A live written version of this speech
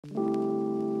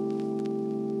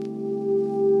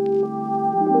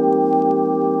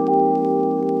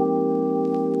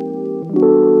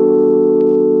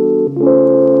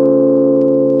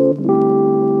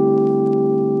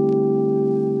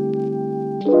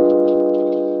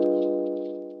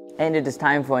and it is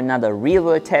time for another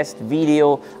real-world test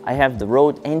video. I have the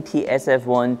Rode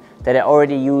NT-SF1 that I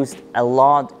already used a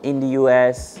lot in the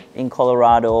US, in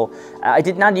Colorado. I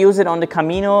did not use it on the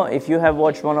Camino. If you have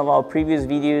watched one of our previous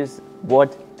videos,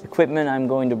 what equipment I'm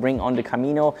going to bring on the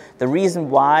Camino. The reason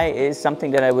why is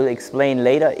something that I will explain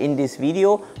later in this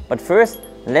video. But first,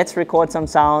 let's record some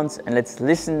sounds and let's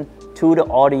listen to the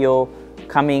audio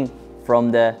coming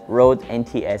from the Rode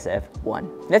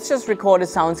NT-SF1. Let's just record a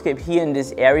soundscape here in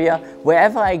this area.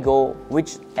 Wherever I go,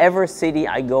 whichever city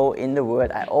I go in the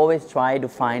world, I always try to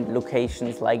find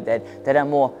locations like that, that are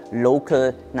more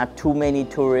local, not too many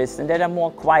tourists, and that are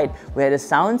more quiet, where the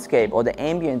soundscape or the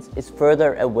ambience is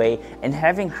further away. And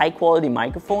having high quality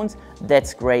microphones,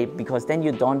 that's great, because then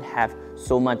you don't have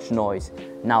so much noise.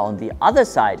 Now on the other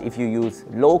side, if you use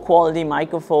low quality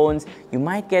microphones, you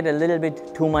might get a little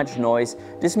bit too much noise.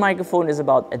 This microphone is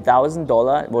about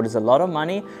 $1,000, what is a lot of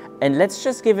money. And let's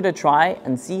just give it a try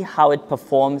and see how it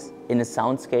performs in a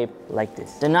soundscape like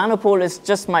this. The Nanopole is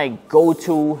just my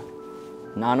go-to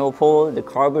Nanopole, the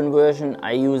carbon version.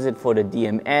 I use it for the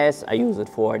DMS, I use it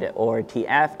for the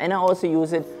ORTF, and I also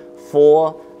use it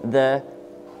for the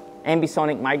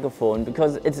Ambisonic microphone,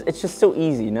 because it's just so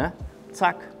easy, no?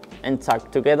 Tuck and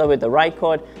tuck together with the right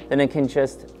cord, then I can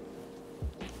just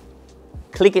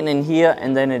click it in here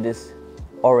and then it is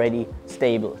already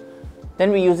stable.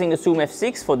 Then we're using the Zoom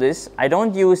F6 for this. I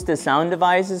don't use the sound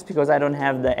devices because I don't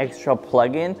have the extra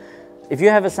plug-in. If you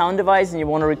have a sound device and you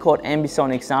want to record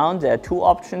ambisonic sound, there are two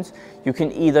options. You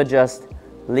can either just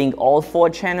link all 4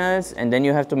 channels and then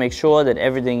you have to make sure that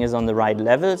everything is on the right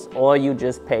levels, or you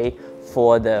just pay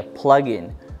for the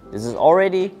plug-in. This is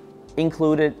already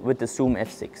included with the Zoom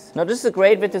F6. Now this is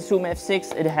great with the Zoom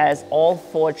F6, it has all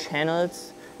 4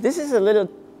 channels. This is a little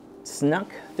snug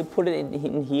to put it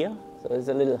in here, so it's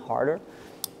a little harder.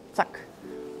 Tuck.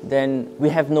 Then we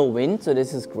have no wind, so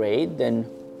this is great. Then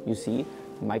you see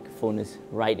the microphone is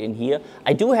right in here.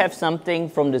 I do have something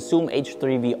from the Zoom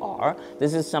H3 VR.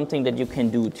 This is something that you can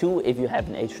do too if you have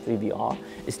an H3 VR.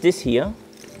 Is this here?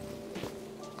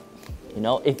 You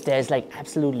know, if there's like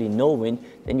absolutely no wind,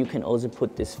 then you can also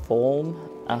put this foam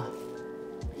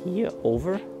here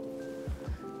over,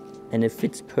 and it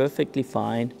fits perfectly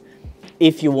fine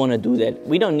if you want to do that.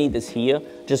 We don't need this here,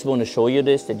 just want to show you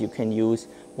this, that you can use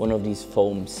one of these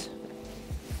foams.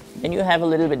 And you have a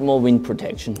little bit more wind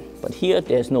protection. But here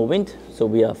there's no wind, so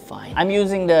we are fine. I'm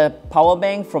using the power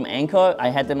bank from Anker. I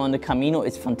had them on the Camino,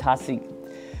 it's fantastic.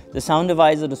 The sound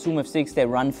divisor, the Zoom F6, they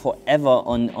run forever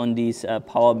on these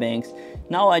power banks.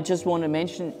 Now I just want to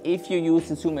mention, if you use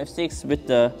the Zoom F6 with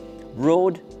the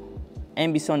Rode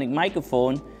Ambisonic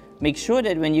microphone, make sure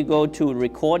that when you go to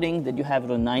recording that you have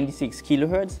it on 96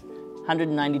 kilohertz.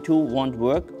 192 won't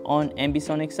work on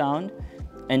ambisonic sound.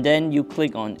 And then you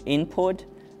click on input.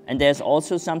 And there's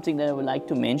also something that I would like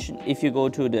to mention. If you go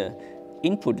to the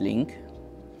input link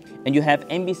and you have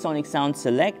ambisonic sound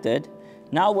selected,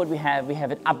 now what we have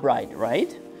it upright,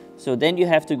 right? So then you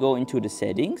have to go into the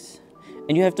settings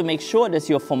and you have to make sure that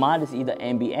your format is either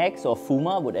AmbiX or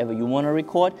FUMA, whatever you want to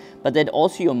record, but that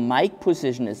also your mic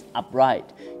position is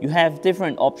upright. You have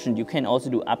different options. You can also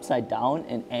do upside down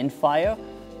and end fire.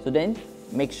 So then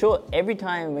make sure every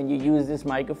time when you use this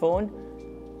microphone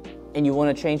and you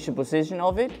want to change the position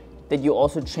of it, that you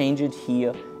also change it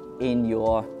here in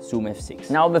your Zoom F6.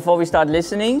 Now before we start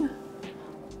listening,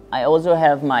 I also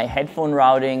have my headphone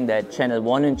routing that channel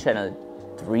 1 and channel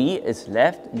 3 is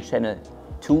left and channel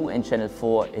 2 and channel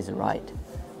 4 is right.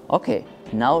 Okay,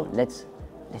 now let's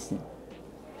listen.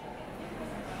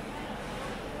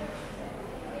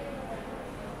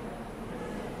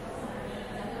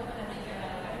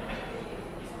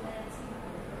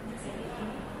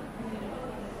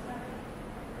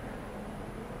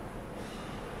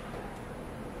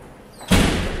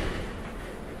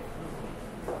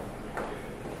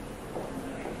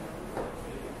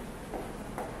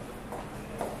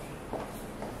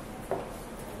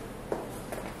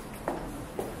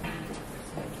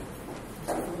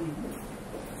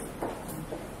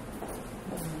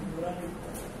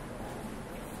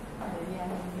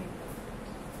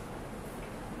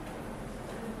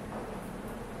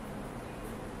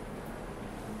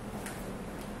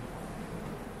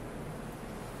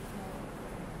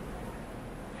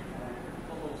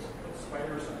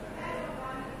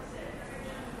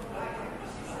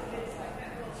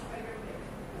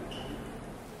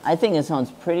 I think it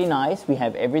sounds pretty nice. We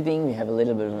have everything. We have a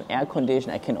little bit of an air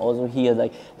condition. I can also hear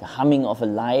like the humming of a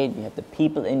light. We have the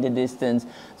people in the distance.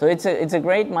 So it's a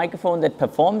great microphone that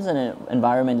performs in an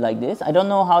environment like this. I don't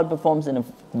know how it performs in a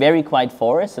very quiet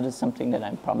forest. So that's something that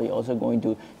I'm probably also going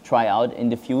to try out in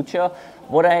the future.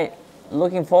 What I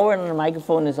looking forward on the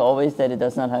microphone is always that it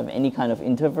does not have any kind of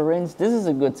interference. This is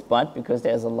a good spot because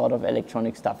there's a lot of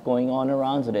electronic stuff going on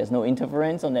around, so there's no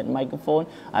interference on that microphone.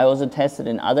 I also tested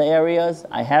in other areas.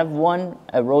 I have one,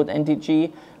 a Rode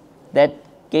NTG, that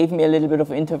gave me a little bit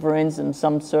of interference in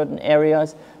some certain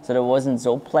areas, so that wasn't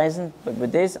so pleasant. But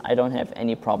with this, I don't have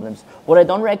any problems. What I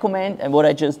don't recommend, and what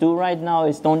I just do right now,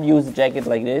 is don't use a jacket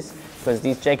like this, because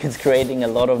these jackets creating a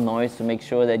lot of noise. To make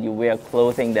sure that you wear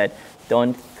clothing that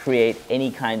don't create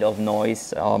any kind of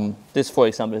noise. This, for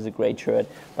example, is a great shirt,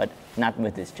 but not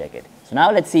with this jacket. So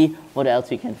now let's see what else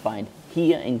we can find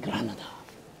here in Granada.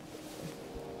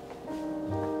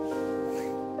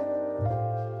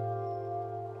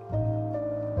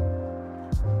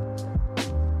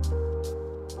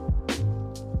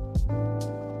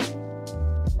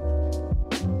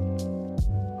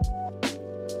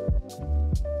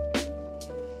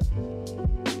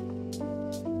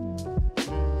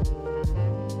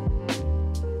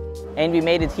 And we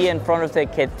made it here in front of the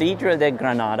Cathedral de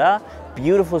Granada.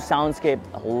 Beautiful soundscape,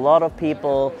 a lot of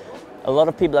people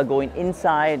are going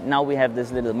inside. Now we have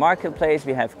this little marketplace,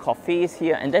 we have coffees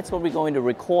here, and that's what we're going to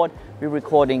record. We're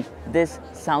recording this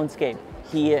soundscape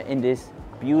here in this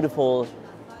beautiful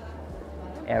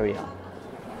area.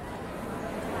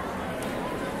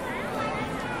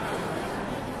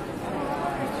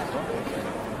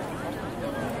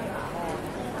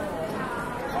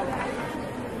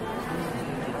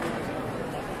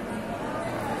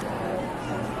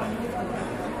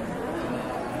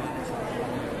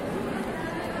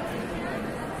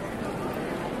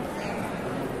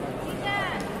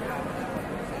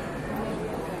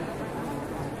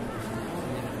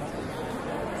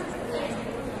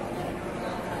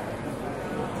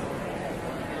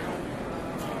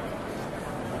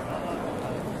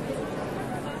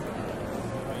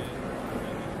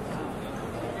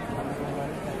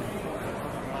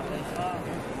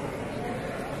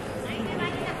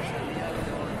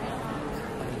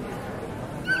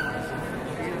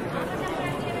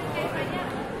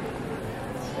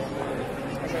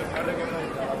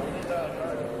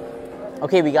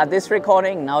 Okay, we got this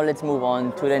recording. Now let's move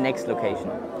on to the next location.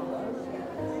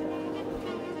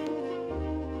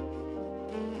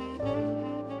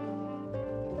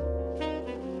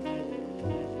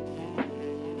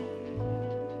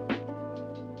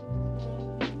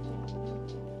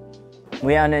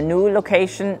 We are in a new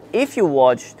location. If you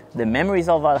watched The Memories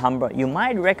of Alhambra, you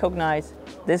might recognize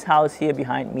this house here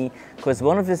behind me, because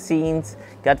one of the scenes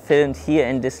got filmed here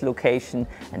in this location,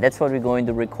 and that's what we're going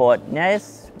to record.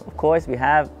 Yes, of course, we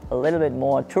have a little bit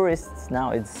more tourists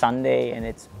now. It's Sunday and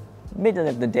it's middle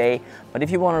of the day, but if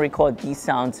you want to record these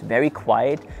sounds very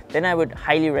quiet, then I would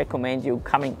highly recommend you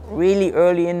coming really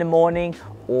early in the morning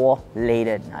or late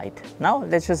at night. Now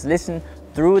let's just listen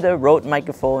through the Rode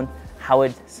microphone how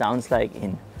it sounds like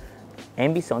in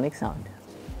Ambisonic sound.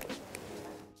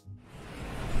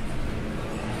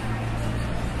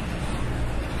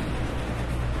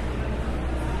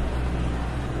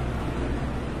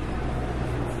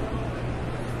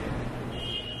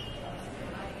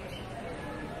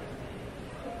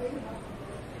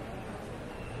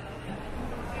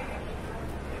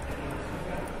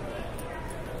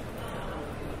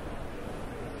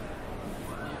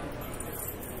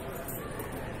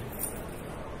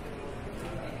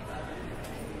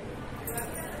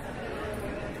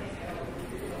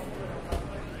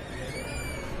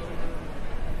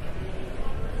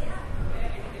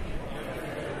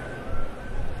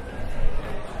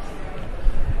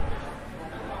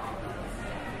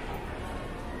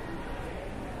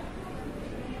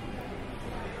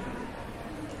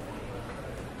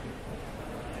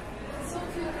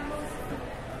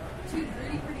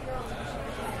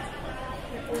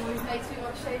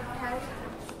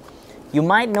 You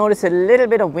might notice a little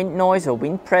bit of wind noise or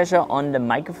wind pressure on the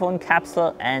microphone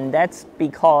capsule, and that's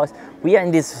because we are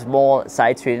in this small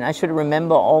side street. And I should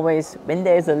remember always, when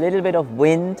there's a little bit of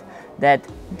wind, that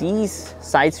these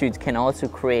side streets can also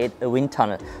create a wind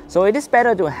tunnel. So it is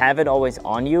better to have it always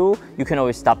on you. You can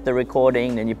always stop the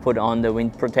recording, then you put on the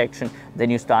wind protection, then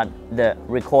you start the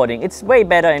recording. It's way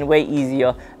better and way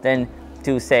easier than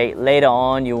to say later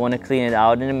on you want to clean it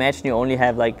out. And imagine you only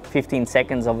have like 15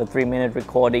 seconds of a 3-minute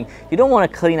recording. You don't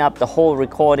want to clean up the whole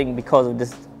recording because of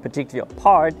this particular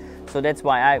part. So that's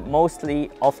why I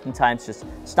oftentimes just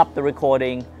stop the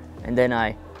recording, and then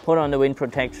I put on the wind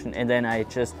protection, and then I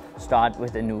just start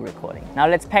with a new recording. Now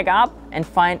let's pack up and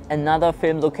find another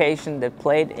film location that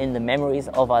played in the Memories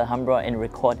of Alhambra and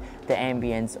record the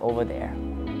ambience over there.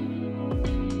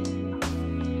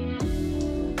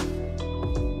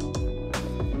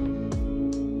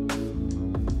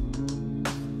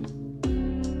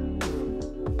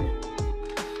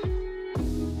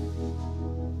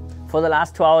 For the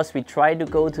last 2 hours, we tried to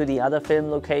go to the other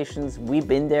film locations. We've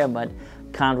been there, but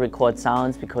can't record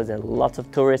sounds because there are lots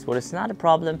of tourists. Well, it's not a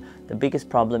problem. The biggest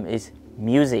problem is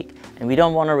music. And we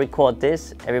don't want to record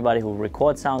this. Everybody who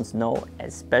records sounds know,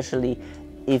 especially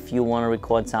if you want to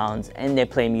record sounds and they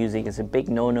play music, it's a big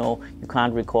no-no. You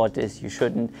can't record this, you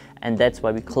shouldn't. And that's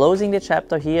why we're closing the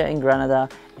chapter here in Granada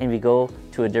and we go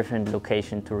to a different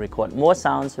location to record more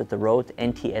sounds with the Rode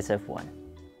NT-SF1.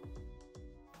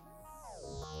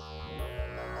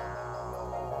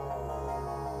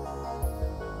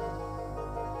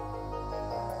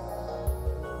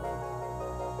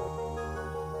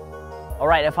 All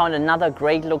right, I found another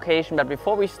great location, but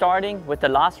before we starting with the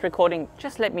last recording,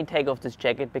 just let me take off this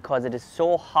jacket because it is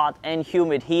so hot and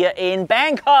humid here in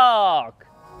Bangkok.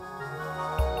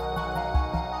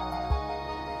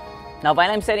 Now,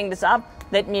 while I'm setting this up,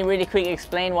 let me really quick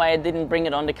explain why I didn't bring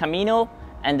it on the Camino.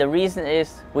 And the reason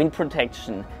is wind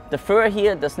protection. The fur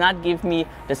here does not give me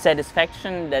the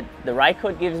satisfaction that the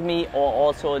Rycote gives me or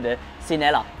also the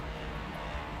Sennheiser.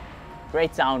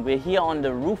 Great sound. We're here on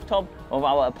the rooftop of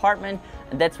our apartment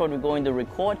and that's what we're going to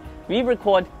record. We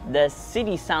record the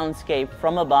city soundscape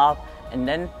from above and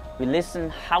then we listen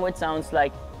how it sounds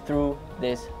like through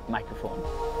this microphone.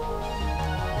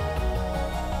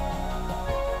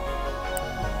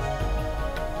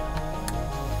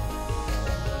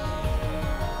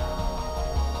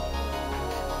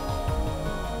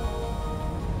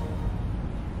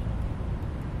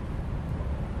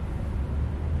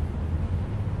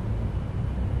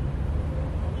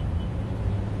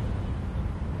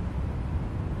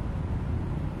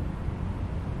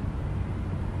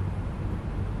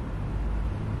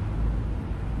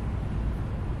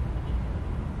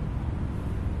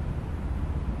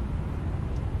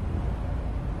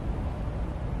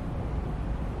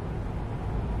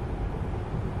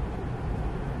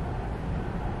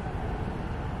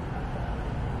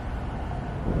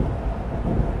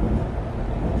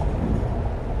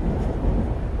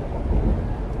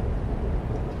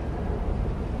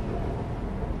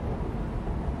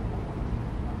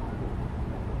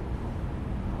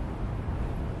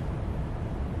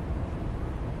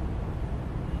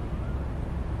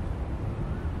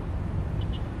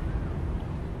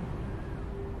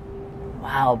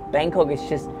 Wow, Bangkok is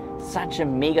just such a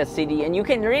mega city and you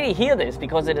can really hear this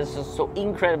because it is just so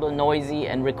incredible noisy,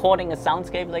 and recording a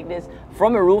soundscape like this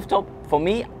from a rooftop, for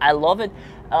me, I love it.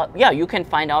 Yeah, you can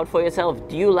find out for yourself.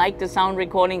 Do you like the sound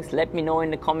recordings? Let me know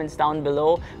in the comments down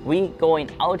below. We going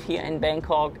out here in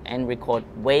Bangkok and record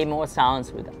way more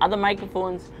sounds with other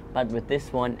microphones, but with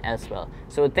this one as well.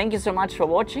 So thank you so much for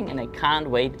watching and I can't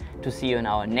wait to see you in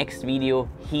our next video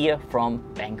here from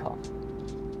Bangkok.